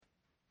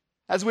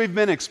As we've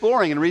been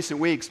exploring in recent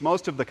weeks,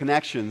 most of the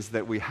connections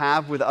that we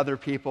have with other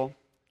people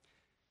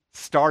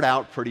start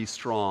out pretty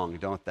strong,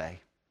 don't they?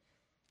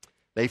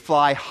 They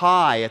fly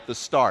high at the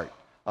start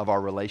of our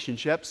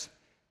relationships.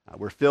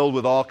 We're filled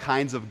with all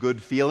kinds of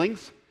good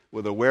feelings,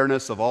 with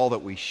awareness of all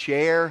that we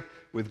share,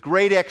 with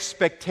great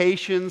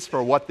expectations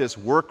for what this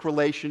work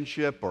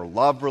relationship or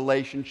love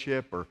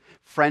relationship or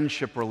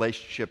friendship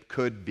relationship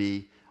could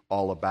be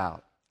all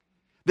about.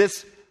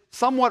 This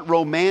somewhat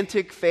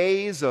romantic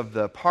phase of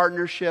the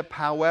partnership,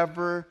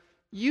 however,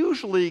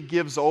 usually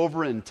gives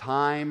over in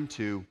time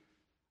to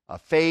a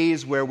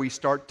phase where we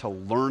start to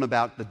learn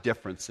about the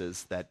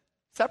differences that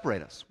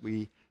separate us.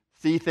 We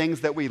see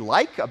things that we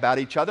like about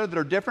each other that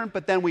are different,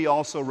 but then we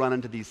also run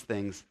into these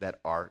things that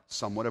are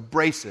somewhat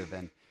abrasive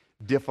and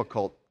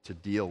difficult to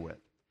deal with.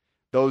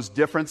 Those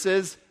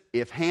differences,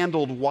 if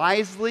handled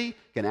wisely,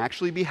 can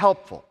actually be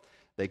helpful.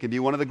 They can be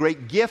one of the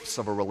great gifts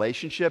of a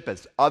relationship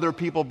as other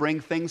people bring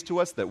things to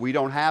us that we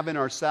don't have in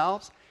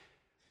ourselves.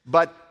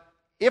 But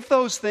if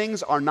those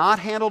things are not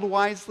handled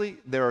wisely,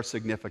 there are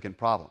significant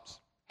problems.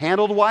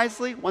 Handled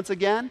wisely, once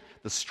again,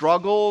 the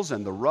struggles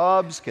and the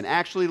rubs can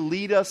actually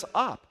lead us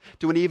up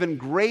to an even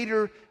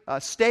greater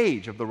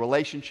stage of the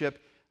relationship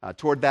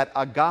toward that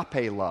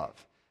agape love,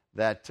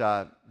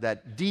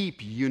 that deep,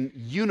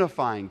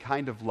 unifying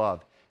kind of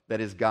love that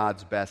is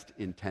God's best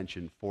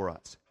intention for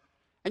us.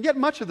 And yet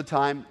much of the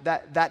time,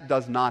 that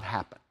does not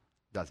happen,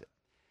 does it?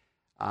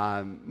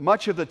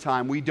 Much of the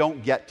time, we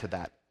don't get to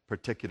that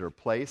particular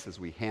place as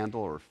we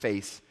handle or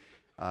face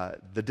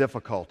the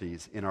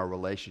difficulties in our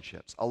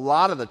relationships. A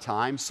lot of the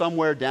time,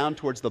 somewhere down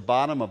towards the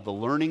bottom of the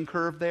learning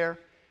curve there,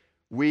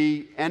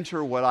 we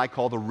enter what I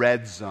call the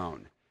red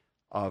zone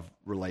of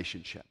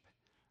relationship.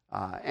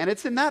 And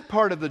it's in that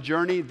part of the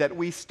journey that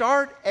we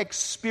start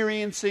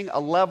experiencing a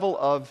level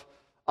of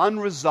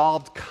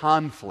unresolved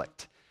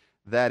conflict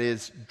that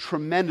is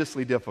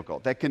tremendously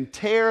difficult, that can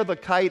tear the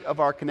kite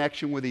of our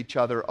connection with each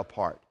other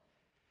apart.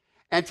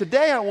 And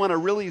today I want to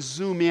really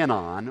zoom in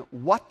on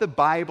what the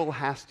Bible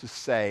has to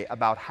say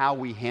about how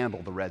we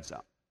handle the red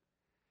zone,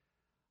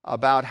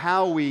 about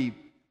how we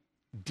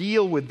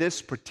deal with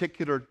this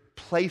particular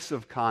place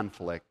of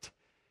conflict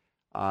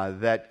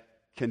that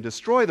can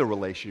destroy the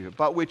relationship,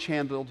 but which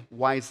handled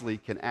wisely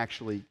can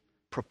actually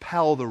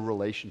propel the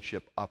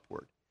relationship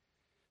upward.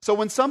 So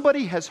when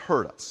somebody has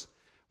hurt us,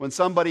 when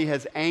somebody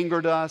has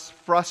angered us,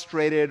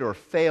 frustrated, or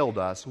failed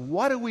us,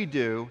 what do we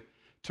do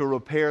to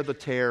repair the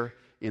tear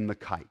in the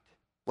kite?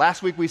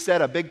 Last week we said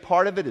a big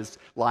part of it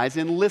lies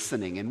in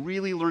listening and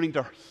really learning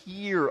to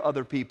hear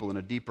other people in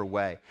a deeper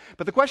way.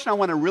 But the question I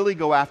want to really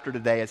go after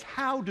today is,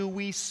 how do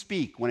we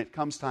speak when it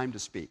comes time to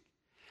speak?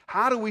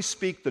 How do we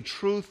speak the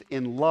truth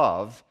in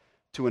love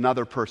to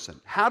another person?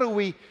 How do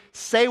we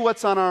say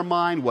what's on our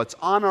mind, what's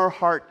on our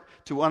heart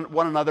to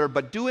one another,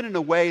 but do it in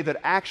a way that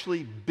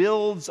actually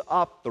builds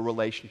up the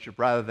relationship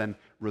rather than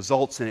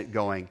results in it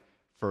going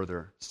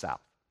further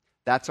south?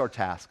 That's our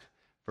task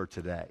for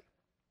today.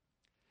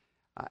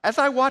 As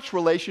I watch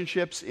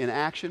relationships in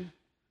action,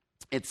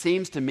 it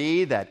seems to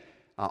me that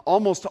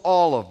almost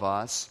all of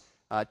us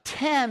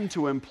tend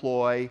to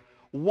employ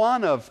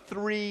one of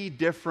three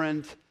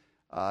different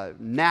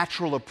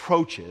natural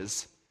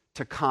approaches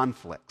to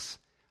conflicts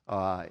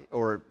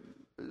or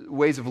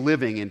ways of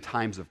living in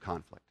times of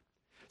conflict.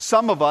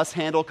 Some of us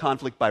handle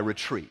conflict by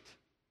retreat.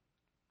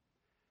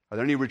 Are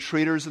there any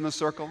retreaters in the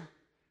circle?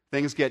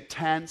 Things get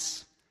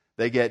tense,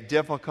 they get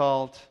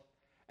difficult,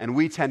 and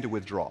we tend to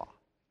withdraw.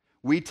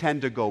 We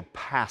tend to go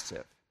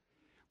passive.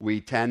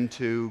 We tend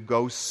to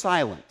go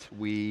silent.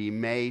 We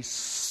may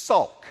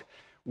sulk.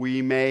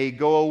 We may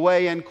go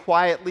away and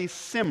quietly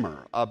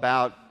simmer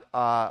about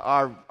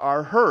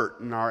our hurt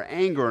and our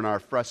anger and our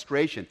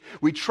frustration.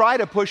 We try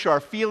to push our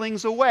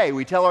feelings away.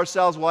 We tell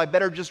ourselves, well, I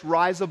better just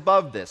rise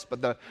above this.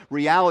 But the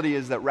reality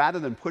is that rather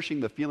than pushing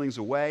the feelings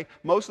away,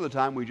 most of the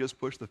time we just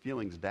push the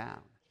feelings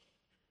down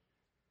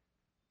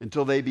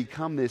until they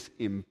become this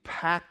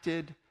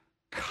impacted,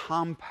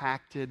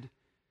 compacted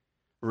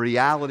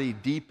reality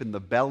deep in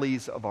the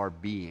bellies of our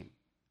being.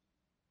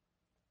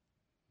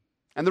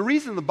 And the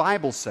reason the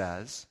Bible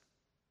says,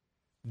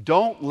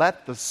 don't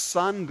let the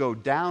sun go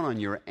down on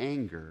your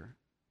anger,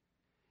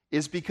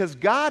 is because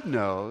God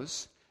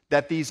knows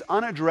that these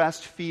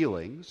unaddressed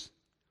feelings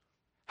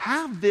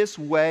have this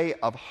way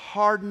of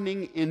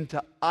hardening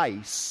into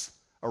ice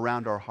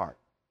around our heart.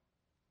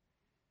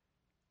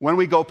 When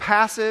we go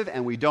passive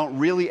and we don't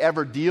really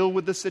ever deal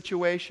with the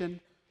situation,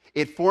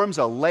 it forms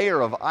a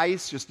layer of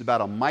ice just about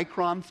a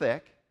micron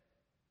thick,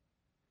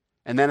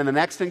 and then in the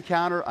next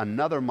encounter,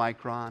 another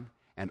micron,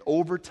 and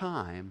over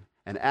time,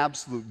 an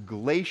absolute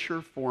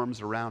glacier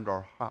forms around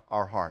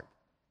our heart.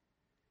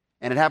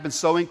 And it happens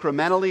so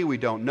incrementally we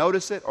don't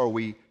notice it or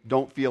we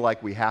don't feel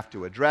like we have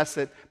to address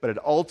it, but it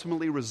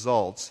ultimately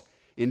results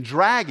in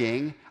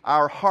dragging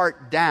our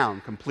heart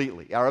down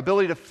completely. Our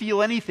ability to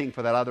feel anything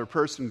for that other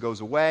person goes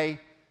away,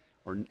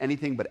 or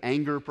anything but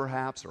anger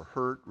perhaps, or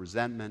hurt,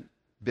 resentment,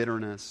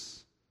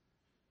 bitterness.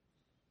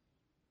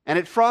 And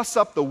it frosts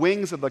up the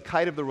wings of the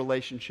kite of the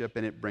relationship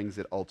and it brings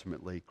it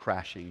ultimately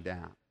crashing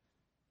down.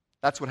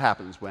 That's what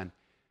happens when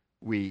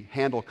we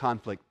handle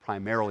conflict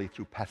primarily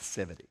through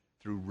passivity,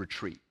 through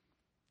retreat.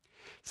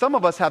 Some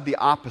of us have the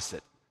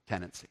opposite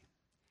tendency.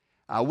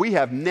 We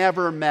have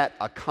never met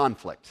a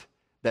conflict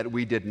that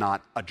we did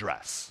not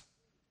address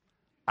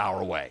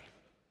our way.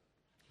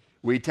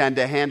 We tend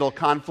to handle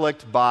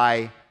conflict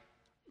by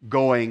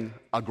going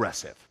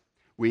aggressive.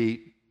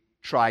 We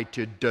try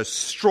to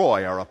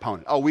destroy our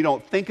opponent. Oh, we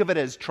don't think of it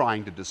as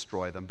trying to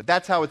destroy them, but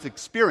that's how it's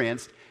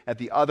experienced at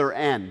the other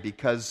end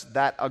because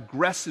that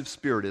aggressive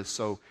spirit is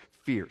so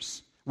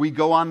fierce. We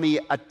go on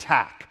the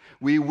attack.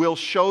 We will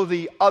show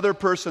the other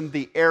person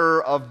the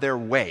error of their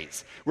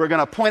ways. We're going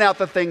to point out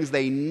the things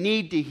they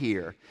need to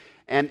hear.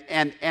 And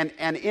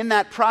in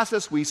that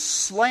process, we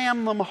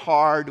slam them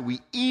hard. We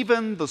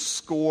even the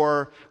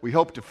score. We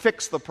hope to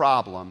fix the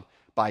problem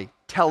by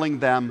telling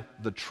them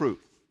the truth.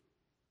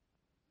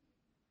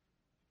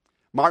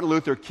 Martin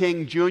Luther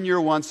King Jr.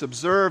 once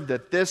observed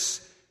that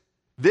this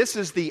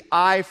is the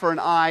eye for an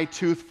eye,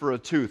 tooth for a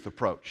tooth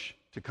approach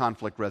to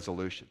conflict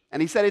resolution.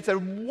 And he said it's a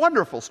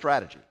wonderful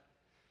strategy,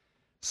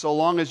 so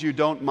long as you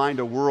don't mind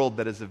a world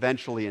that is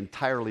eventually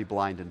entirely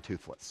blind and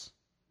toothless.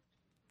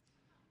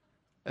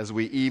 As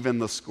we even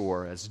the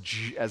score,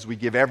 as we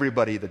give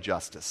everybody the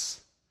justice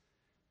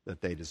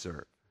that they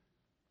deserve.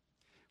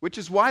 Which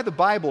is why the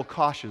Bible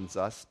cautions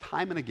us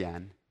time and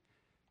again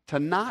to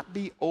not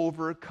be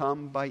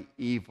overcome by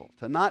evil,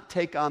 to not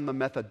take on the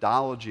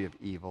methodology of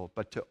evil,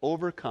 but to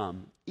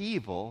overcome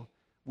evil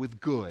with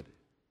good.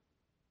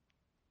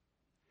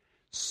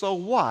 So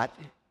what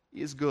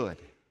is good?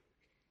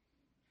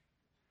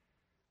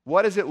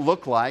 What does it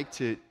look like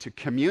to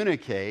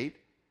communicate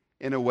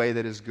in a way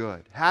that is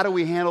good? How do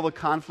we handle the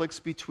conflicts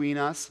between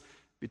us,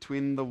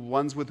 between the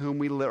ones with whom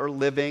we are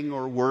living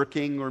or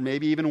working or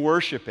maybe even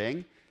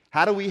worshiping?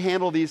 How do we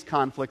handle these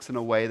conflicts in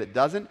a way that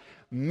doesn't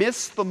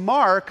miss the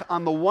mark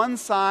on the one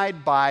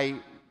side by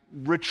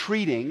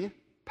retreating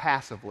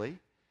passively,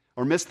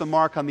 or miss the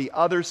mark on the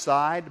other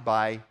side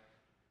by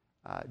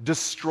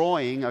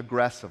destroying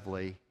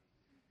aggressively?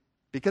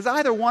 Because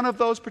either one of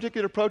those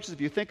particular approaches,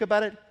 if you think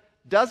about it,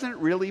 doesn't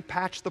really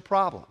patch the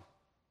problem.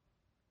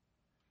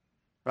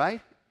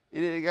 Right?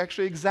 It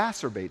actually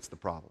exacerbates the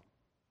problem.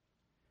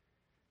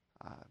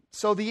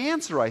 So the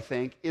answer, I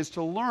think, is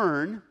to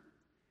learn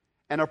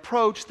an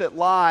approach that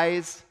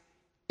lies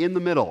in the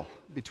middle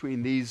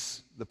between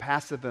the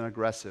passive and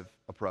aggressive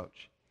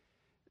approach.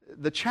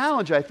 The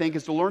challenge, I think,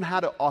 is to learn how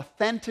to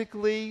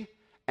authentically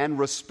and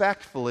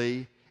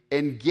respectfully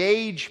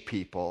engage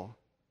people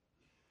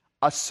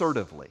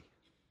assertively.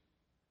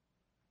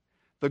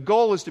 The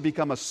goal is to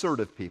become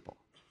assertive people,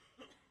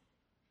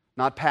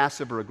 not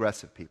passive or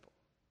aggressive people.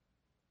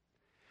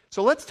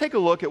 So let's take a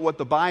look at what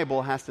the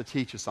Bible has to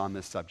teach us on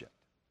this subject.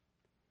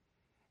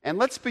 And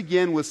let's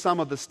begin with some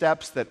of the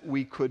steps that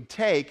we could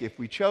take, if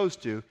we chose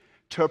to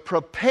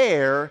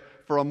prepare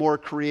for a more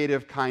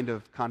creative kind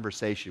of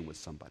conversation with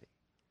somebody.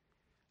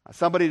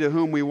 Somebody to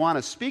whom we want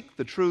to speak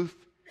the truth,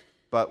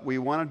 but we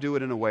want to do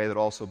it in a way that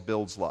also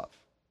builds love.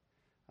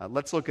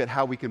 Let's look at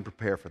how we can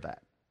prepare for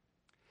that.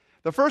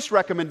 The first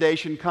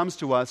recommendation comes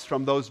to us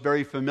from those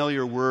very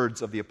familiar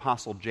words of the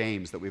Apostle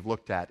James that we've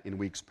looked at in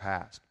weeks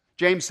past.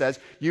 James says,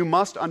 "You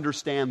must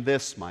understand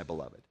this, my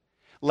beloved.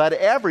 Let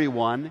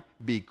everyone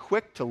be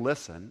quick to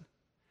listen,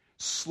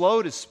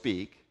 slow to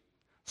speak,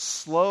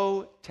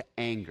 slow to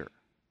anger.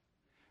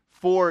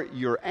 For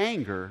your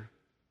anger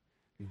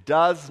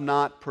does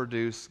not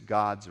produce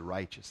God's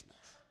righteousness."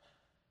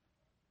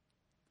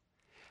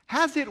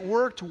 Has it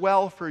worked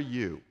well for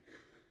you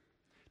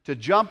to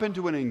jump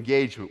into an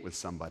engagement with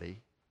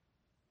somebody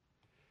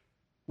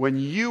when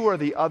you or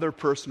the other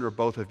person or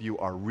both of you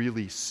are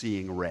really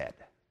seeing red?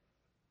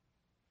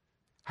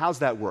 How's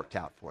that worked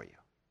out for you?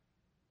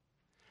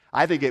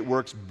 I think it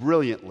works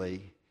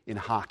brilliantly in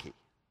hockey.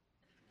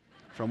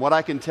 From what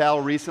I can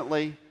tell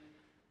recently,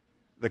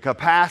 the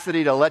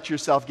capacity to let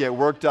yourself get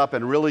worked up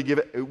and really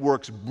it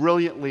works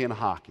brilliantly in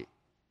hockey.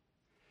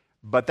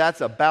 But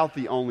that's about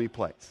the only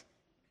place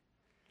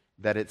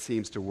that it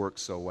seems to work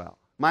so well.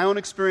 My own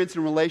experience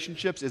in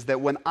relationships is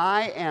that when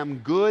I am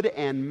good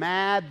and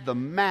mad, the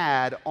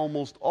mad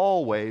almost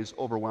always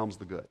overwhelms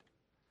the good.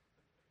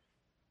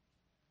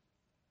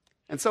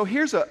 And so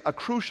here's a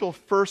crucial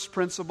first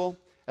principle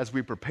as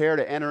we prepare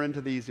to enter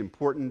into these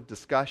important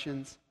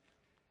discussions.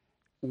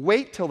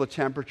 Wait till the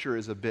temperature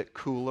is a bit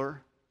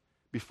cooler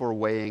before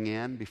weighing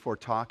in, before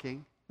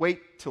talking.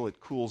 Wait till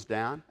it cools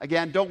down.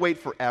 Again, don't wait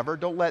forever.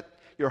 Don't let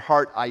your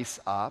heart ice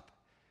up,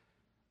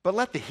 but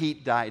let the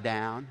heat die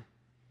down.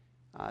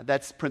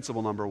 That's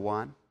principle number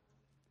one.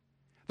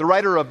 The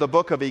writer of the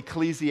book of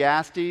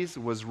Ecclesiastes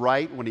was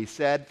right when he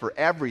said, "For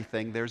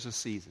everything there's a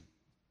season.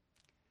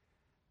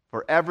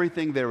 For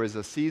everything there is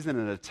a season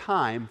and a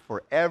time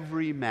for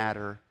every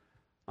matter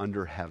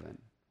under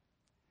heaven."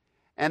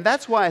 And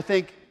that's why I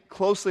think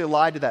closely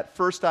allied to that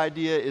first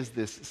idea is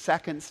this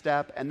second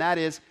step, and that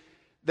is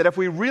that if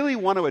we really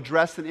want to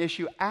address an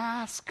issue,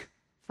 ask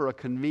for a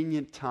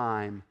convenient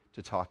time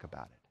to talk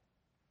about it.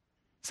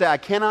 Say, I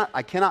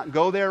cannot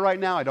go there right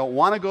now. I don't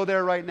want to go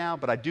there right now,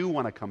 but I do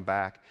want to come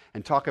back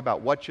and talk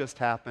about what just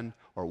happened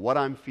or what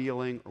I'm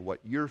feeling or what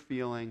you're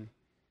feeling.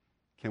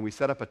 Can we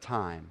set up a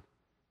time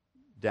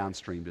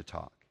downstream to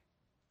talk?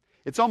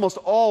 It's almost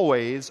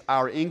always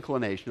our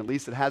inclination, at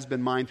least it has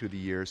been mine through the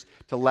years,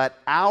 to let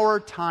our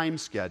time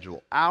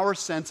schedule, our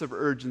sense of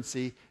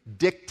urgency,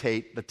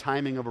 dictate the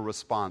timing of a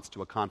response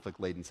to a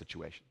conflict-laden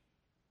situation.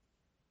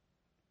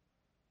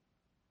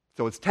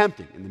 So it's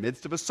tempting in the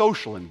midst of a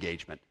social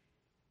engagement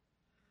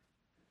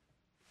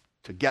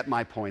to get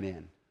my point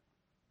in,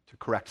 to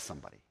correct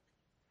somebody,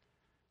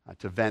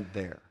 to vent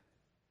there.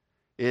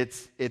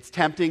 It's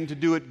tempting to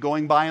do it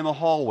going by in the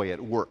hallway at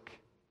work.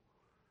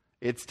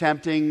 It's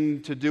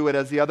tempting to do it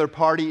as the other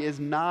party is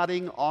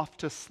nodding off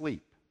to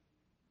sleep,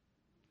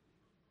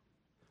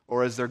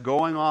 or as they're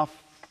going off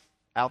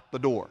out the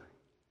door.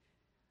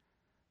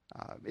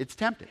 It's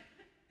tempting.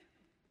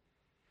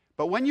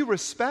 But when you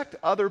respect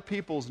other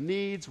people's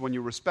needs, when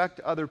you respect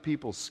other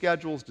people's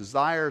schedules,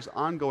 desires,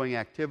 ongoing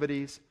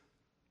activities,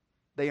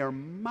 they are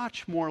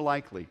much more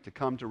likely to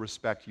come to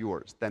respect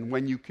yours than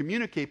when you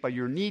communicate by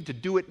your need to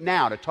do it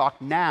now, to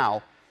talk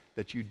now,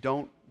 that you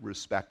don't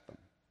respect them.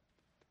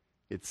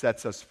 It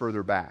sets us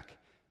further back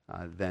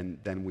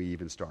than we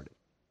even started.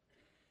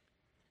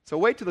 So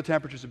wait till the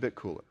temperature's a bit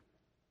cooler.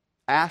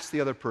 Ask the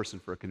other person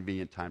for a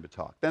convenient time to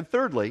talk. Then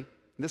thirdly,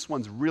 and this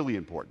one's really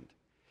important,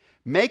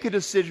 make a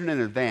decision in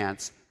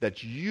advance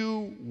that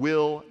you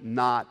will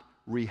not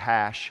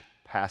rehash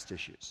past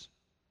issues.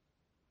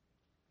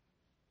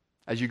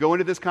 As you go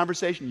into this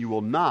conversation, you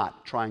will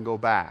not try and go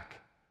back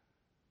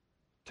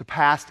to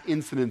past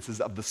incidences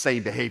of the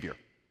same behavior,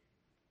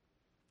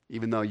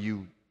 even though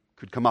you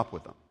could come up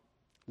with them.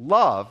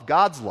 Love,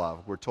 God's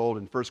love, we're told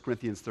in 1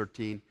 Corinthians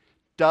 13,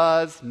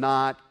 does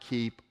not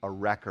keep a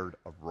record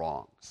of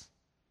wrongs.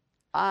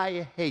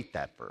 I hate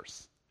that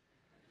verse.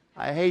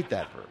 I hate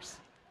that verse.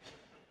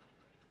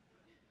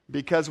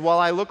 Because while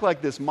I look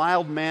like this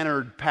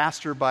mild-mannered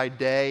pastor by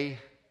day,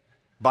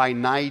 by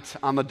night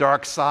on the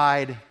dark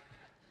side,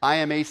 I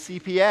am a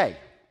CPA.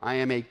 I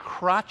am a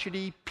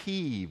crotchety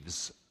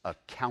peeves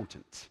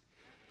accountant.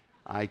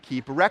 I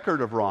keep a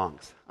record of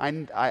wrongs.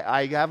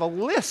 I have a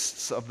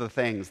list of the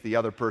things the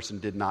other person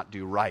did not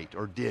do right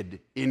or did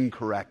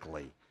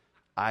incorrectly.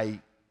 I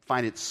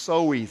find it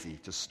so easy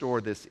to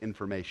store this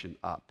information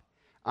up.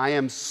 I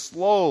am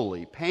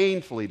slowly,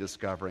 painfully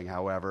discovering,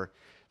 however,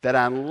 that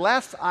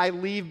unless I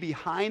leave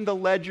behind the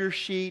ledger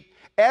sheet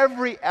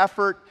every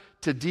effort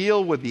to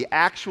deal with the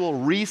actual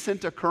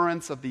recent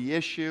occurrence of the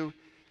issue,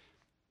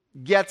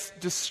 gets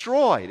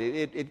destroyed.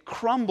 It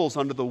crumbles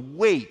under the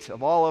weight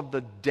of all of the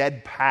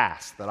dead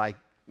past that I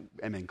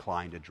am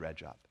inclined to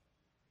dredge up.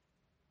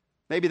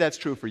 Maybe that's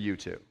true for you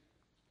too.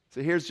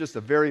 So here's just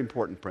a very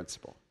important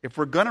principle. If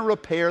we're going to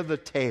repair the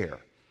tear,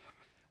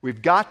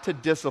 we've got to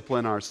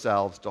discipline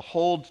ourselves to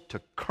hold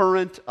to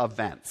current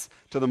events,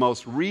 to the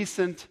most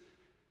recent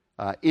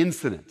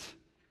incident,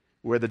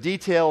 where the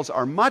details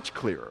are much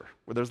clearer,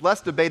 where there's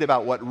less debate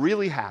about what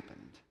really happened,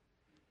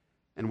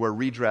 and where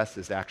redress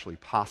is actually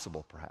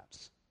possible,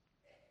 perhaps.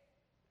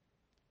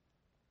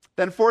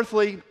 Then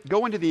fourthly,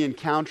 go into the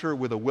encounter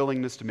with a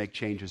willingness to make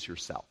changes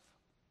yourself.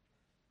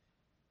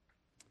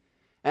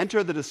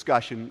 Enter the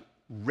discussion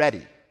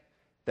ready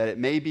that it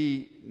may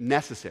be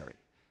necessary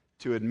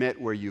to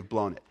admit where you've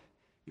blown it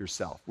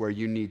yourself, where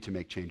you need to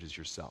make changes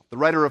yourself. The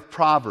writer of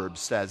Proverbs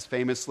says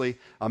famously,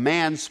 "A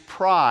man's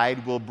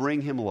pride will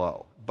bring him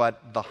low,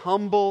 but the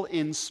humble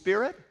in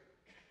spirit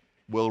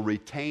will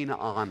retain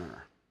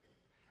honor."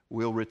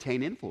 Will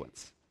retain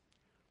influence.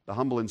 The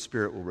humble in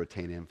spirit will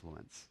retain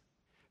influence.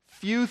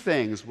 Few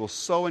things will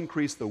so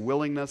increase the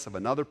willingness of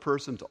another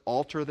person to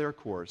alter their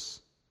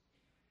course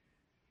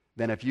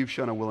than if you've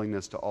shown a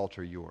willingness to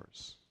alter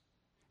yours.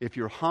 If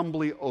you're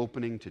humbly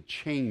opening to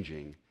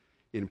changing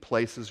in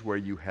places where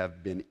you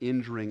have been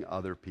injuring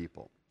other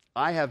people.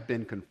 I have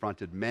been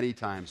confronted many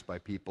times by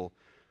people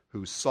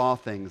who saw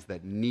things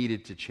that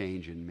needed to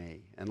change in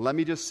me. And let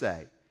me just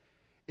say,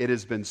 it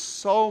has been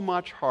so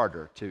much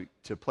harder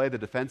to play the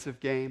defensive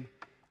game,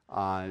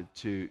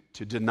 to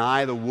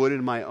deny the wood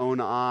in my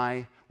own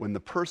eye, when the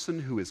person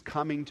who is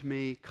coming to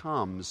me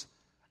comes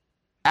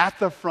at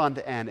the front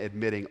end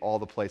admitting all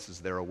the places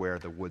they're aware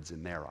the wood's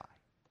in their eye.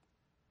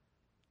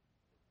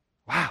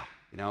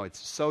 Wow, it's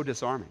so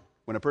disarming.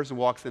 When a person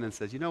walks in and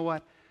says, you know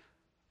what,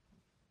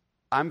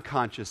 I'm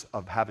conscious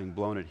of having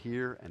blown it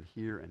here and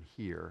here and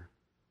here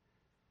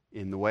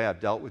in the way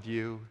I've dealt with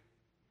you,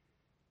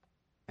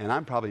 and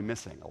I'm probably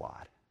missing a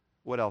lot.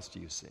 What else do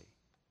you see?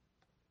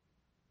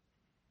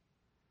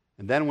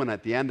 And then when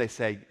at the end they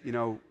say,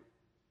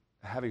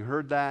 having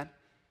heard that,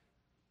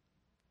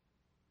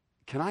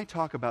 can I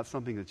talk about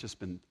something that's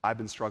I've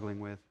been struggling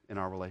with in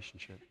our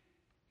relationship?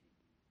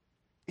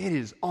 It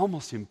is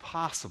almost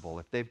impossible,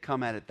 if they've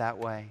come at it that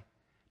way,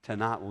 to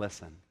not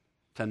listen,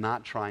 to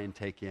not try and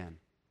take in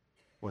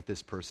what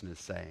this person is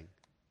saying.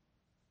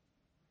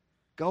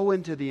 Go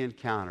into the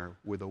encounter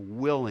with a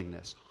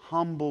willingness,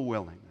 humble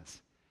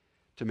willingness,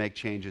 to make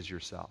changes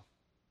yourself.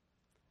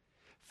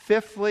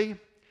 Fifthly,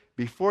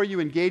 before you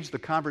engage the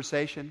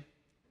conversation,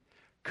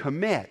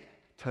 commit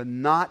to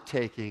not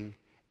taking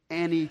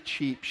any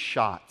cheap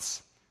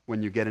shots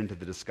when you get into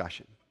the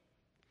discussion.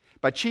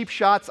 By cheap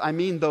shots, I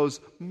mean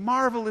those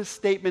marvelous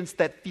statements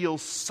that feel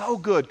so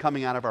good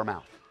coming out of our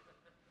mouth.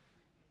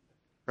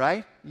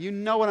 Right? You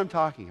know what I'm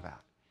talking about.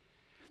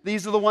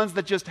 These are the ones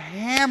that just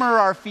hammer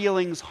our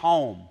feelings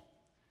home,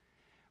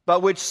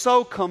 but which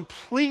so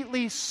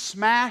completely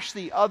smash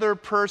the other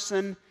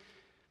person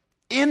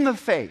in the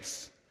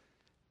face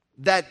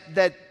that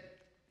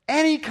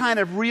any kind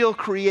of real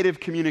creative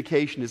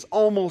communication is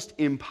almost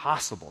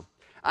impossible.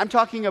 I'm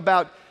talking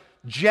about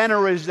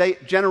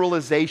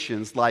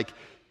generalizations like,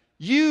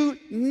 you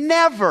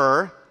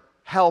never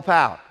help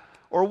out,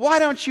 or why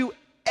don't you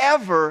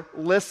ever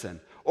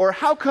listen, or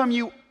how come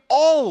you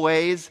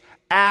always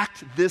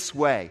act this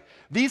way?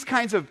 These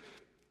kinds of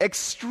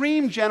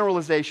extreme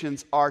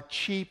generalizations are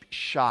cheap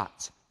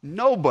shots.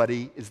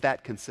 Nobody is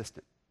that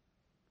consistent.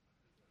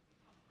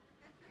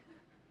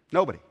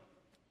 Nobody.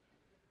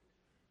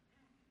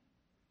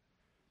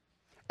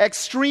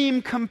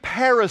 Extreme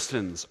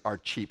comparisons are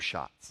cheap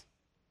shots.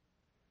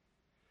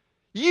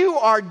 You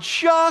are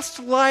just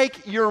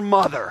like your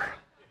mother.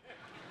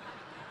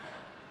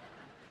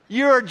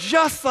 You're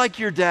just like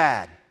your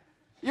dad.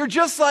 You're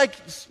just like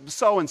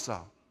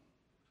so-and-so.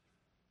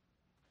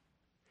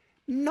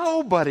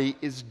 Nobody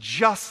is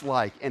just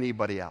like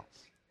anybody else.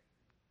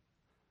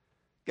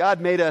 God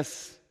made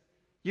us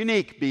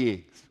unique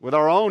beings with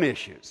our own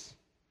issues,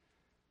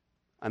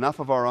 enough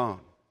of our own.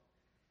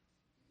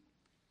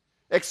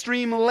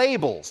 Extreme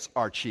labels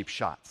are cheap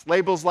shots.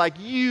 Labels like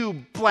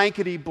you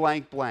blankety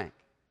blank blank.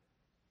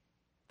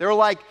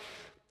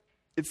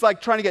 It's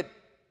like trying to get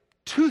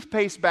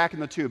toothpaste back in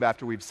the tube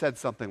after we've said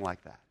something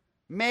like that.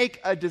 Make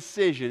a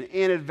decision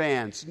in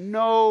advance.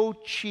 No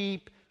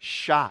cheap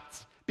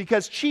shots.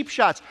 Because cheap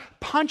shots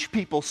punch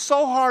people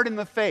so hard in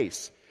the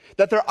face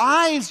that their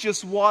eyes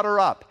just water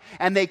up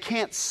and they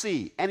can't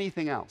see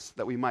anything else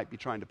that we might be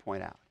trying to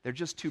point out. They're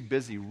just too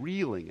busy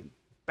reeling and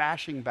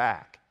bashing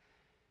back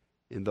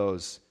in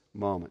those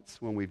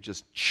moments when we've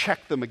just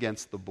checked them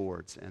against the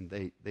boards and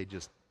they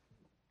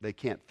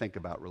can't think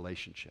about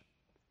relationship.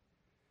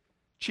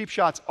 Cheap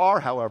shots are,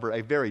 however,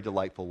 a very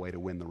delightful way to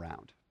win the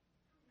round.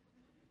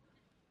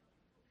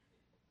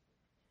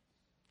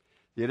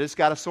 You just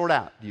got to sort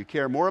out. Do you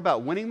care more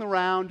about winning the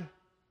round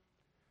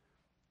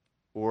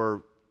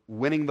or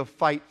winning the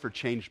fight for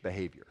changed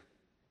behavior?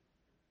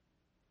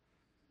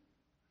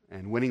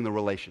 And winning the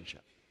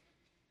relationship?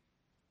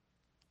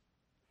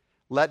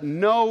 Let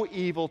no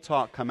evil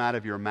talk come out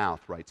of your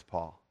mouth, writes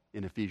Paul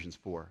in Ephesians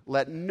 4.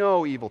 Let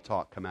no evil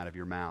talk come out of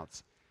your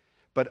mouths,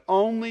 but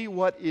only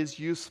what is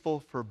useful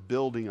for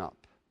building up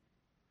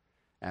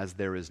as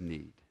there is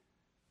need.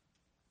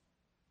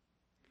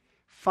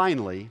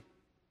 Finally,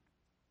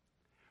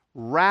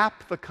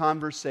 wrap the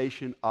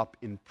conversation up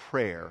in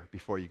prayer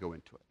before you go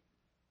into it.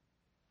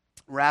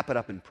 Wrap it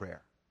up in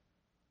prayer.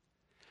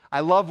 I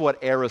love what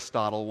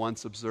Aristotle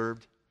once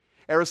observed.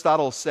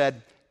 Aristotle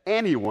said,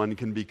 anyone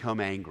can become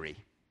angry.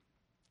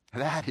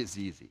 That is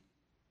easy.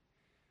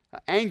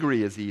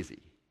 Angry is easy.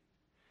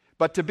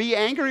 But to be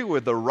angry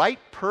with the right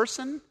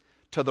person,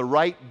 to the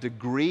right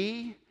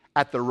degree,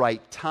 at the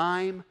right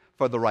time,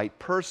 for the right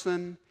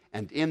person,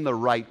 and in the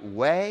right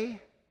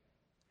way,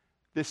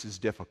 this is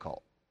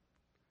difficult,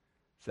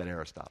 said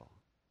Aristotle.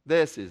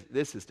 This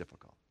is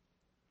difficult.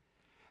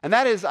 And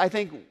that is, I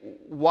think,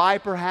 why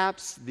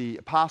perhaps the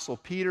Apostle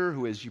Peter,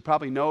 who, as you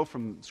probably know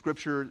from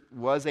Scripture,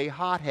 was a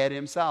hothead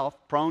himself,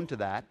 prone to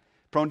that,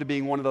 prone to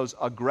being one of those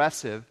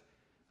aggressive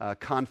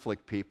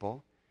conflict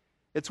people.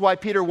 It's why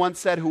Peter once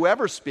said,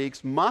 whoever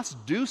speaks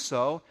must do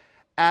so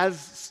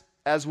as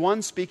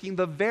one speaking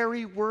the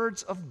very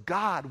words of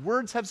God.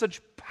 Words have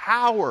such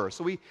power,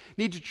 so we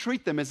need to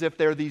treat them as if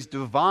they're these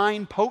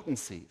divine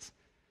potencies.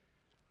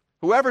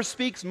 Whoever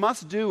speaks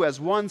must do as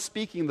one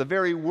speaking the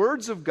very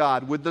words of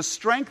God with the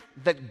strength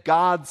that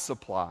God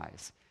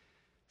supplies,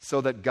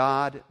 so that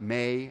God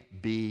may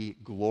be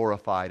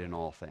glorified in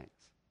all things.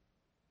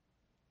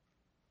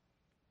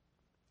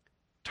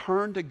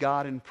 Turn to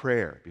God in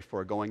prayer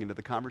before going into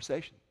the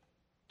conversation.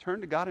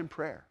 Turn to God in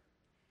prayer.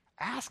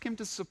 Ask Him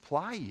to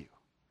supply you.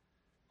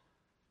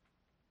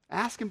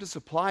 Ask Him to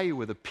supply you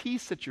with a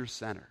peace at your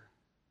center,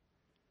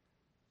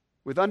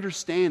 with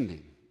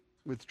understanding,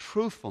 with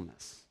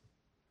truthfulness,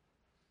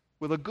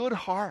 with a good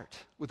heart,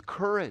 with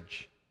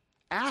courage.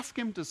 Ask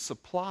Him to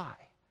supply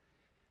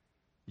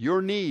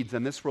your needs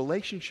and this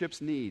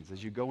relationship's needs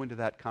as you go into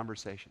that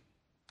conversation.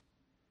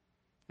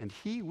 And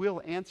He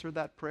will answer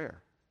that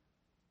prayer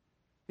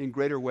in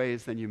greater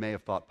ways than you may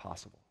have thought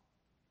possible.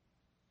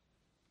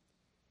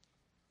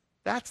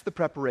 That's the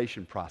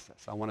preparation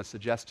process I want to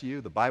suggest to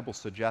you. The Bible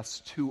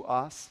suggests to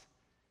us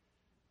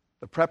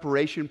the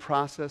preparation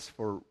process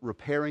for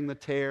repairing the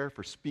tear,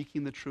 for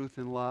speaking the truth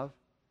in love.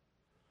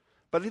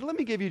 But let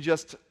me give you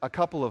just a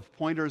couple of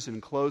pointers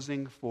in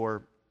closing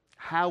for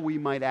how we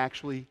might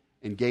actually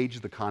engage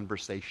the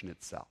conversation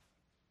itself.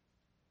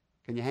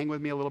 Can you hang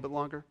with me a little bit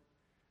longer?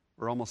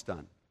 We're almost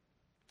done.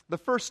 The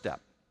first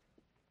step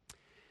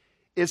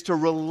is to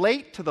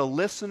relate to the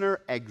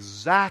listener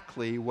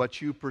exactly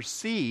what you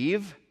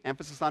perceive,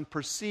 emphasis on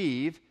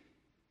perceive,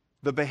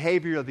 the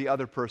behavior of the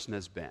other person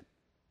has been.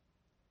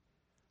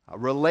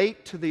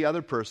 Relate to the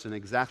other person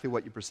exactly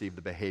what you perceive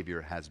the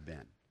behavior has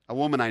been. A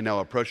woman I know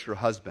approached her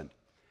husband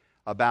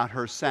about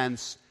her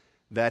sense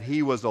that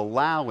he was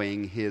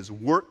allowing his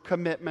work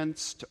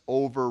commitments to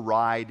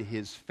override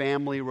his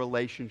family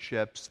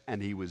relationships,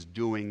 and he was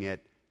doing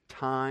it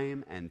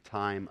time and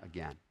time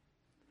again.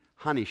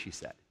 Honey, she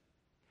said,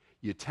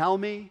 you tell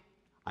me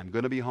I'm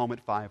going to be home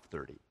at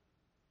 5:30.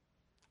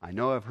 I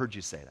know I've heard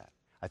you say that.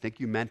 I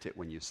think you meant it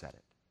when you said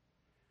it.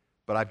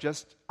 But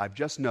I've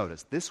just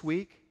noticed this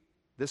week,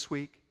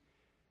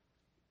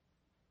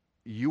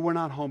 you were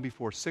not home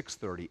before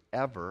 6:30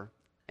 ever,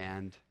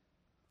 and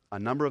a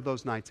number of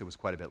those nights it was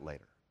quite a bit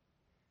later.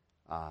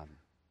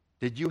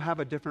 Did you have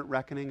a different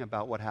reckoning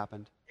about what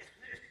happened?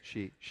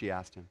 She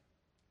asked him.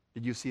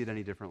 Did you see it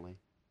any differently?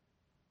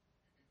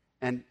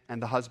 And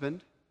the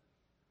husband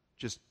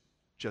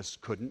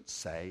just couldn't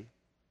say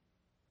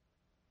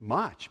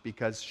much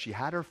because she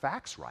had her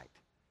facts right.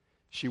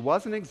 She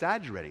wasn't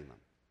exaggerating them.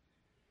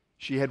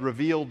 She had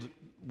revealed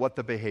what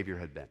the behavior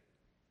had been.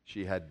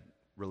 She had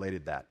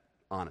related that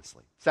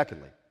honestly.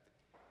 Secondly,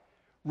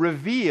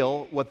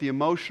 reveal what the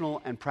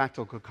emotional and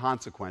practical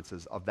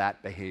consequences of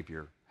that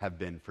behavior have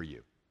been for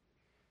you.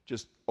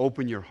 Just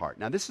open your heart.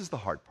 Now, this is the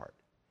hard part.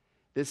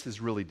 This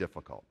is really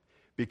difficult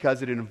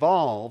because it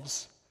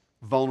involves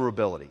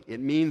vulnerability. It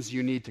means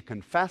you need to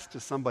confess to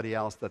somebody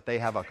else that they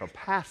have a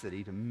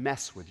capacity to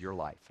mess with your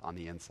life on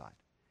the inside.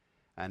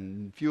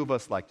 And few of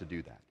us like to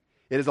do that.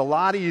 It is a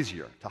lot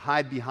easier to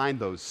hide behind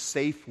those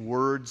safe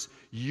words,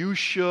 you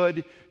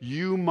should,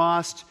 you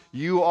must,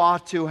 you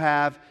ought to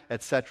have,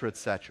 etc.,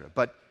 etc.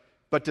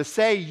 But to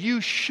say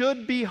you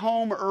should be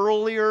home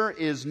earlier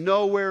is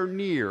nowhere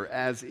near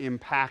as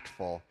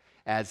impactful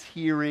as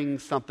hearing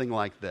something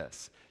like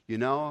this. You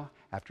know,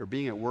 after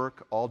being at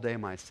work all day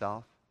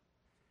myself,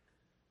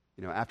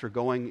 after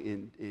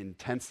going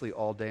intensely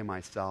all day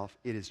myself,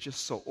 it is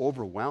just so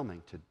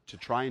overwhelming to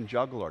try and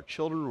juggle our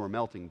children who are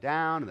melting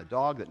down and the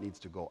dog that needs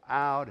to go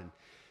out and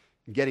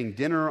getting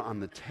dinner on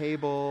the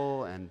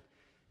table and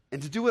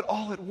to do it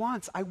all at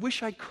once. I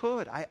wish I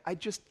could.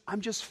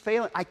 I'm just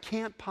failing. I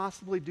can't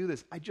possibly do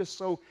this. I just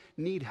so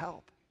need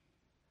help.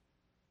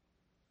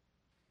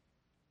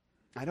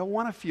 I don't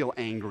want to feel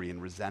angry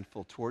and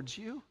resentful towards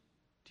you.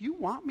 Do you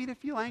want me to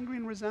feel angry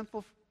and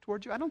resentful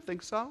towards you? I don't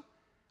think so.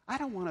 I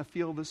don't want to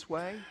feel this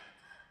way.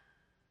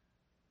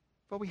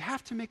 But we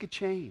have to make a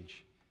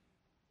change.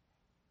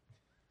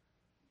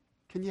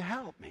 Can you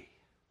help me?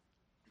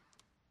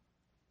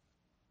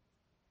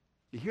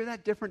 You hear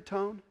that different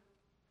tone?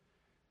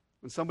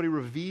 When somebody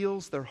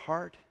reveals their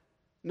heart,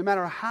 no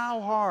matter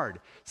how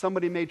hard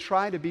somebody may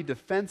try to be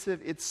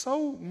defensive, it's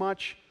so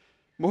much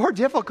more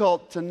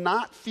difficult to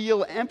not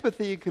feel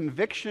empathy and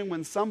conviction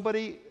when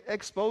somebody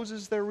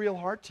exposes their real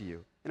heart to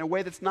you in a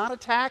way that's not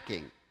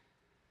attacking.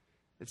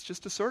 It's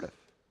just assertive.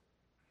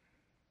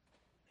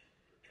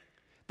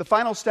 The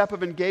final step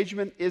of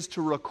engagement is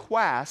to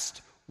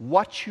request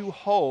what you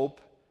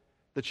hope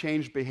the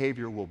changed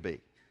behavior will be.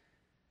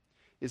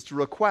 Is to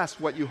request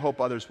what you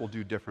hope others will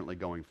do differently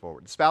going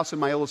forward. The spouse in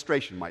my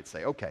illustration might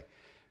say, okay,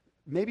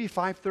 maybe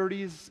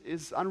 5:30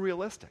 is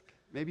unrealistic.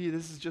 Maybe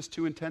this is just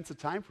too intense a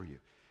time for you.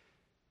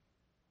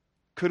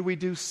 Could we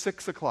do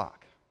 6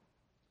 o'clock?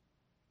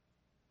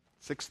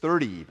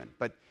 6:30 even.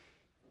 But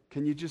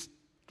can you just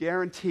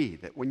guarantee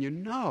that when you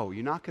know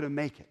you're not going to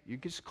make it, you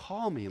just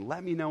call me and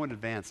let me know in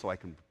advance so I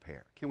can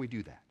prepare? Can we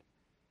do that?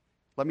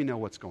 Let me know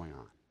what's going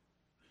on.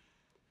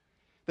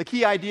 The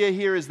key idea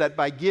here is that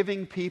by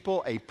giving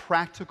people a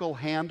practical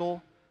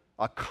handle,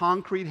 a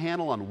concrete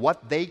handle on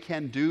what they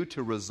can do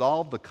to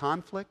resolve the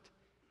conflict,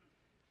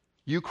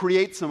 you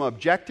create some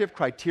objective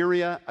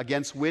criteria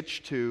against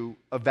which to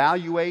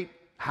evaluate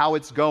how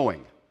it's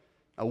going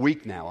a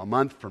week now, a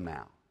month from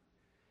now.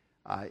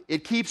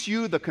 It keeps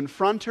you, the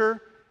confronter,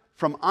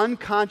 from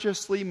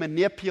unconsciously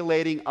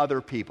manipulating other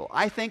people.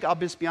 I think, I'll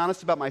just be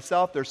honest about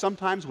myself, there's some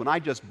times when I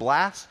just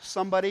blast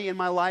somebody in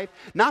my life,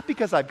 not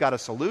because I've got a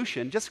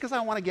solution, just because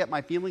I want to get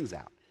my feelings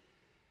out.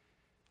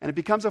 And it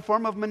becomes a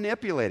form of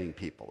manipulating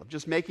people, of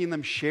just making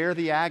them share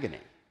the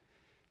agony,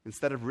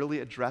 instead of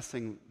really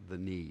addressing the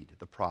need,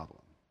 the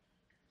problem.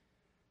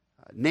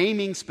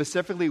 Naming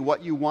specifically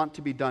what you want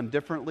to be done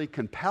differently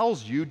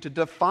compels you to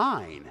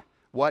define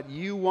what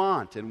you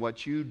want and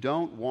what you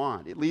don't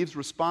want. It leaves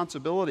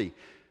responsibility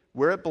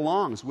where it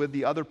belongs with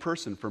the other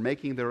person for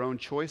making their own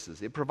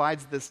choices. It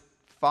provides this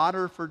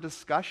fodder for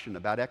discussion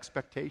about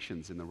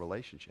expectations in the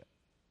relationship.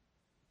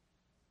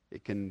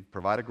 It can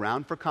provide a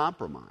ground for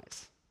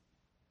compromise,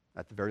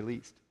 at the very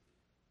least.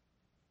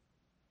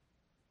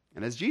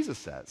 And as Jesus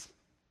says,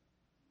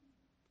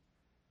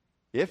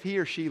 if he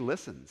or she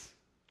listens,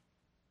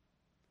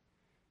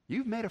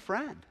 you've made a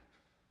friend.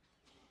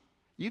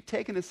 You've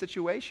taken a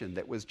situation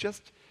that was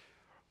just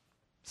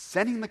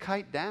sending the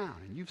kite down,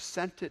 and you've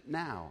sent it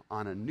now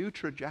on a new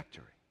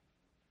trajectory.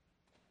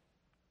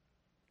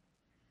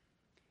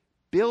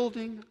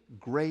 Building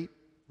great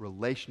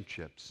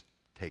relationships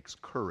takes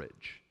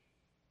courage.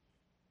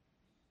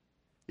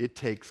 It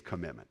takes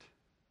commitment.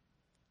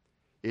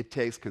 It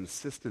takes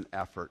consistent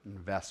effort and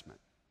investment.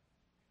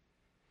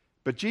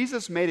 But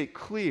Jesus made it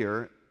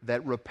clear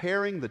that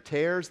repairing the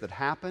tears that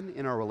happen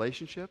in our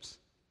relationships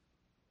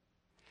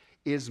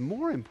is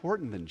more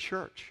important than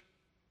church.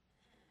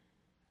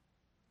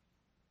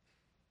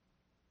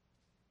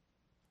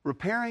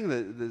 Repairing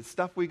the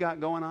stuff we got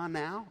going on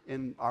now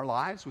in our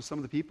lives with some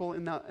of the people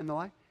in the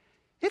life,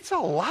 it's a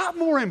lot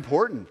more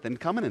important than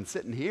coming and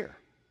sitting here.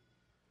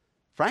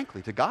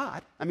 Frankly, to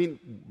God. I mean,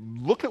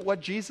 look at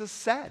what Jesus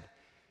said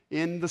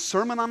in the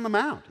Sermon on the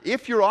Mount.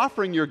 If you're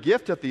offering your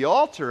gift at the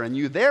altar and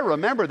you there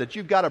remember that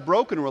you've got a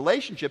broken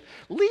relationship,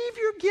 leave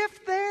your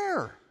gift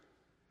there.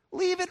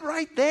 Leave it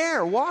right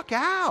there. Walk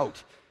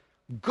out.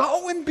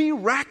 Go and be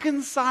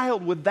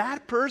reconciled with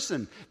that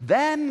person.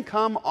 Then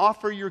come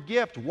offer your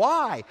gift.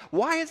 Why?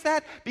 Why is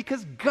that?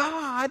 Because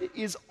God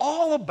is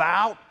all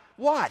about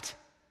what?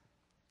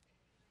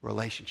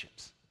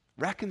 Relationships.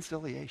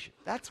 Reconciliation.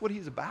 That's what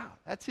He's about.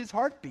 That's His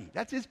heartbeat.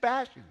 That's His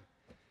passion.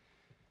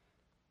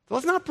 So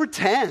let's not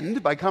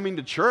pretend by coming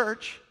to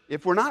church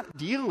if we're not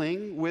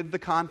dealing with the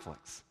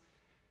conflicts,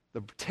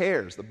 the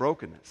tears, the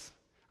brokenness.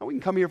 Now, we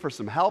can come here for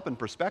some help and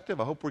perspective.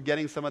 I hope we're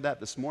getting some of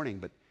that this morning,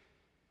 but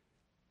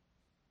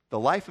the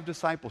life of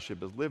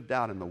discipleship is lived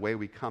out in the way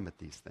we come at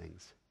these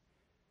things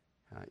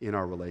in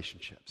our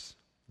relationships.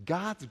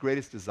 God's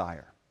greatest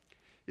desire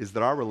is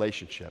that our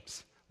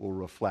relationships will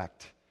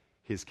reflect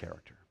His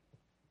character,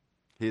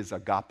 His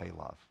agape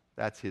love.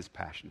 That's His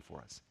passion for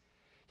us.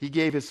 He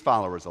gave His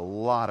followers a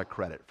lot of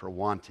credit for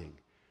wanting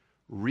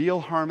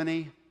real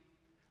harmony,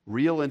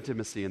 real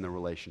intimacy in the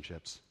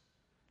relationships,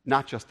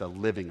 not just a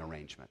living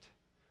arrangement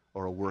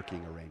or a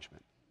working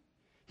arrangement.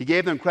 He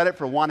gave them credit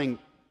for wanting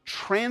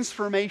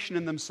transformation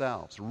in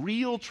themselves,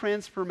 real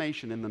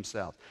transformation in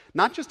themselves.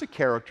 Not just a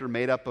character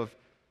made up of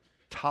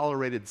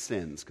tolerated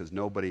sins, because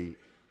nobody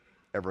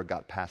ever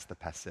got past the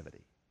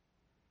passivity.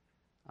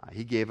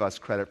 He gave us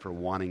credit for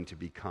wanting to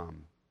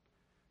become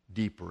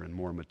deeper and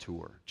more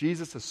mature.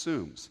 Jesus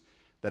assumes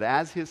that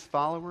as His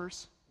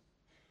followers,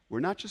 we're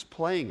not just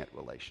playing at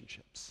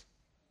relationships.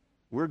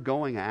 We're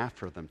going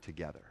after them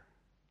together.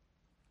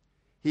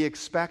 He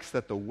expects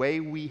that the way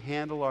we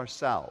handle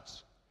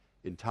ourselves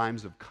in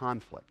times of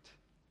conflict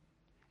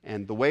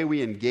and the way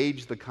we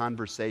engage the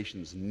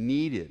conversations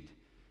needed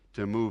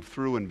to move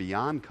through and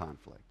beyond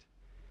conflict,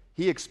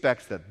 He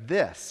expects that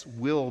this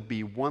will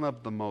be one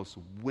of the most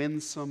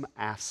winsome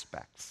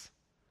aspects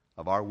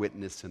of our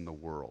witness in the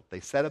world. They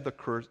said of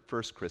the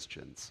first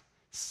Christians,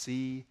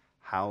 see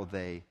how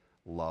they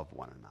love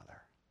one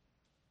another.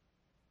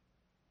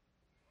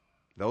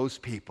 Those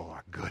people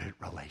are good at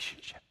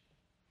relationship.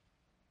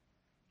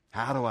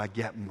 How do I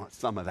get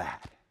some of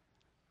that?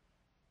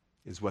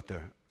 Is what the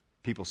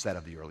people said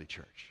of the early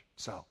church.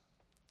 So,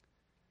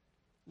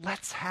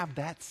 let's have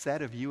that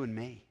said of you and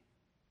me.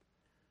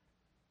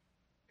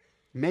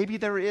 Maybe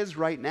there is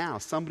right now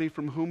somebody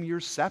from whom you're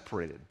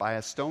separated by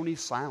a stony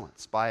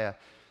silence, by a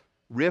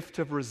rift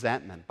of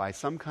resentment, by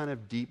some kind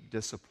of deep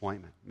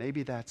disappointment.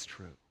 Maybe that's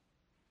true.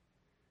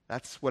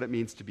 That's what it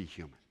means to be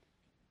human.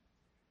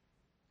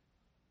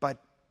 But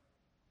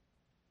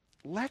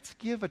let's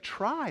give a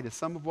try to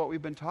some of what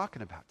we've been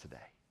talking about today.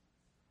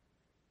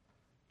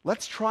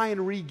 Let's try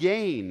and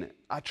regain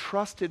a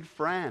trusted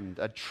friend,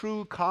 a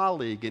true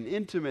colleague, an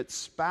intimate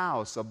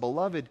spouse, a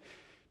beloved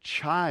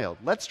child.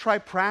 Let's try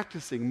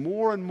practicing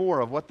more and more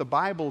of what the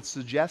Bible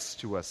suggests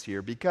to us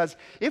here, because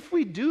if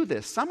we do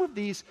this, some of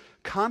these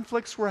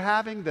conflicts we're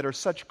having that are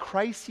such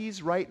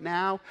crises right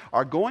now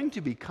are going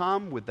to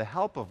become, with the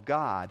help of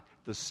God,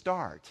 the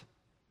start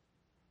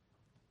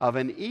of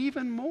an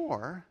even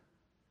more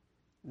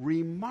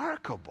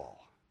remarkable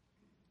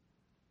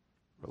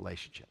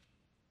relationship.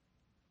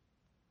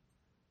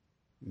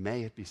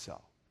 May it be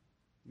so.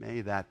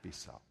 May that be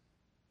so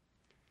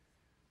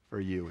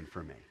for you and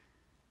for me.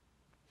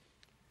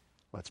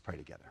 Let's pray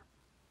together.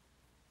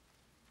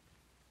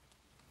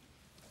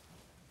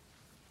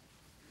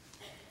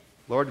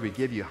 Lord, we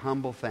give you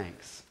humble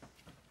thanks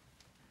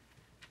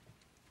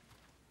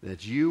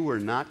that you were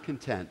not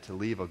content to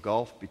leave a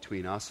gulf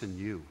between us and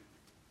you,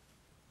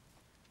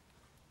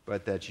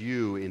 but that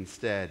you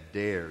instead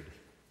dared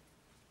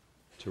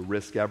to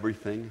risk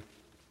everything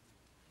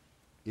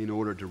in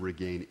order to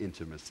regain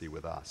intimacy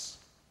with us.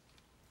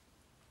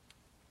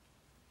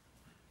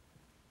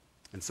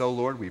 And so,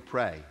 Lord, we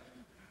pray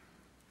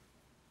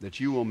that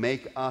you will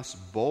make us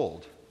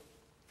bold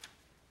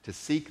to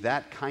seek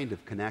that kind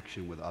of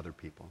connection with other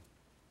people.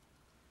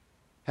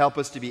 Help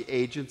us to be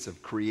agents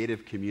of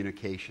creative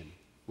communication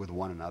with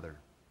one another.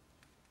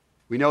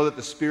 We know that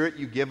the spirit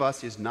you give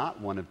us is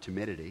not one of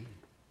timidity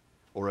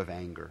or of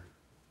anger,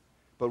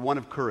 but one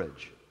of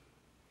courage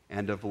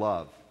and of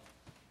love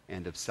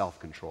and of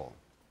self-control.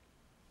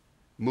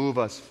 Move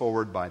us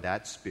forward by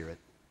that Spirit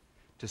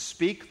to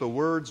speak the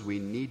words we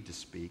need to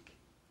speak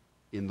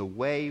in the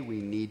way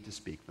we need to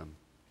speak them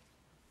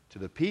to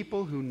the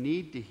people who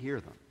need to hear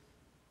them.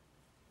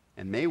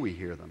 And may we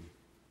hear them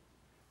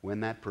when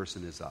that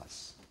person is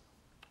us.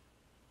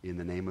 In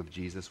the name of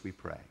Jesus we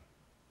pray.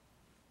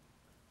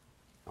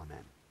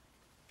 Amen.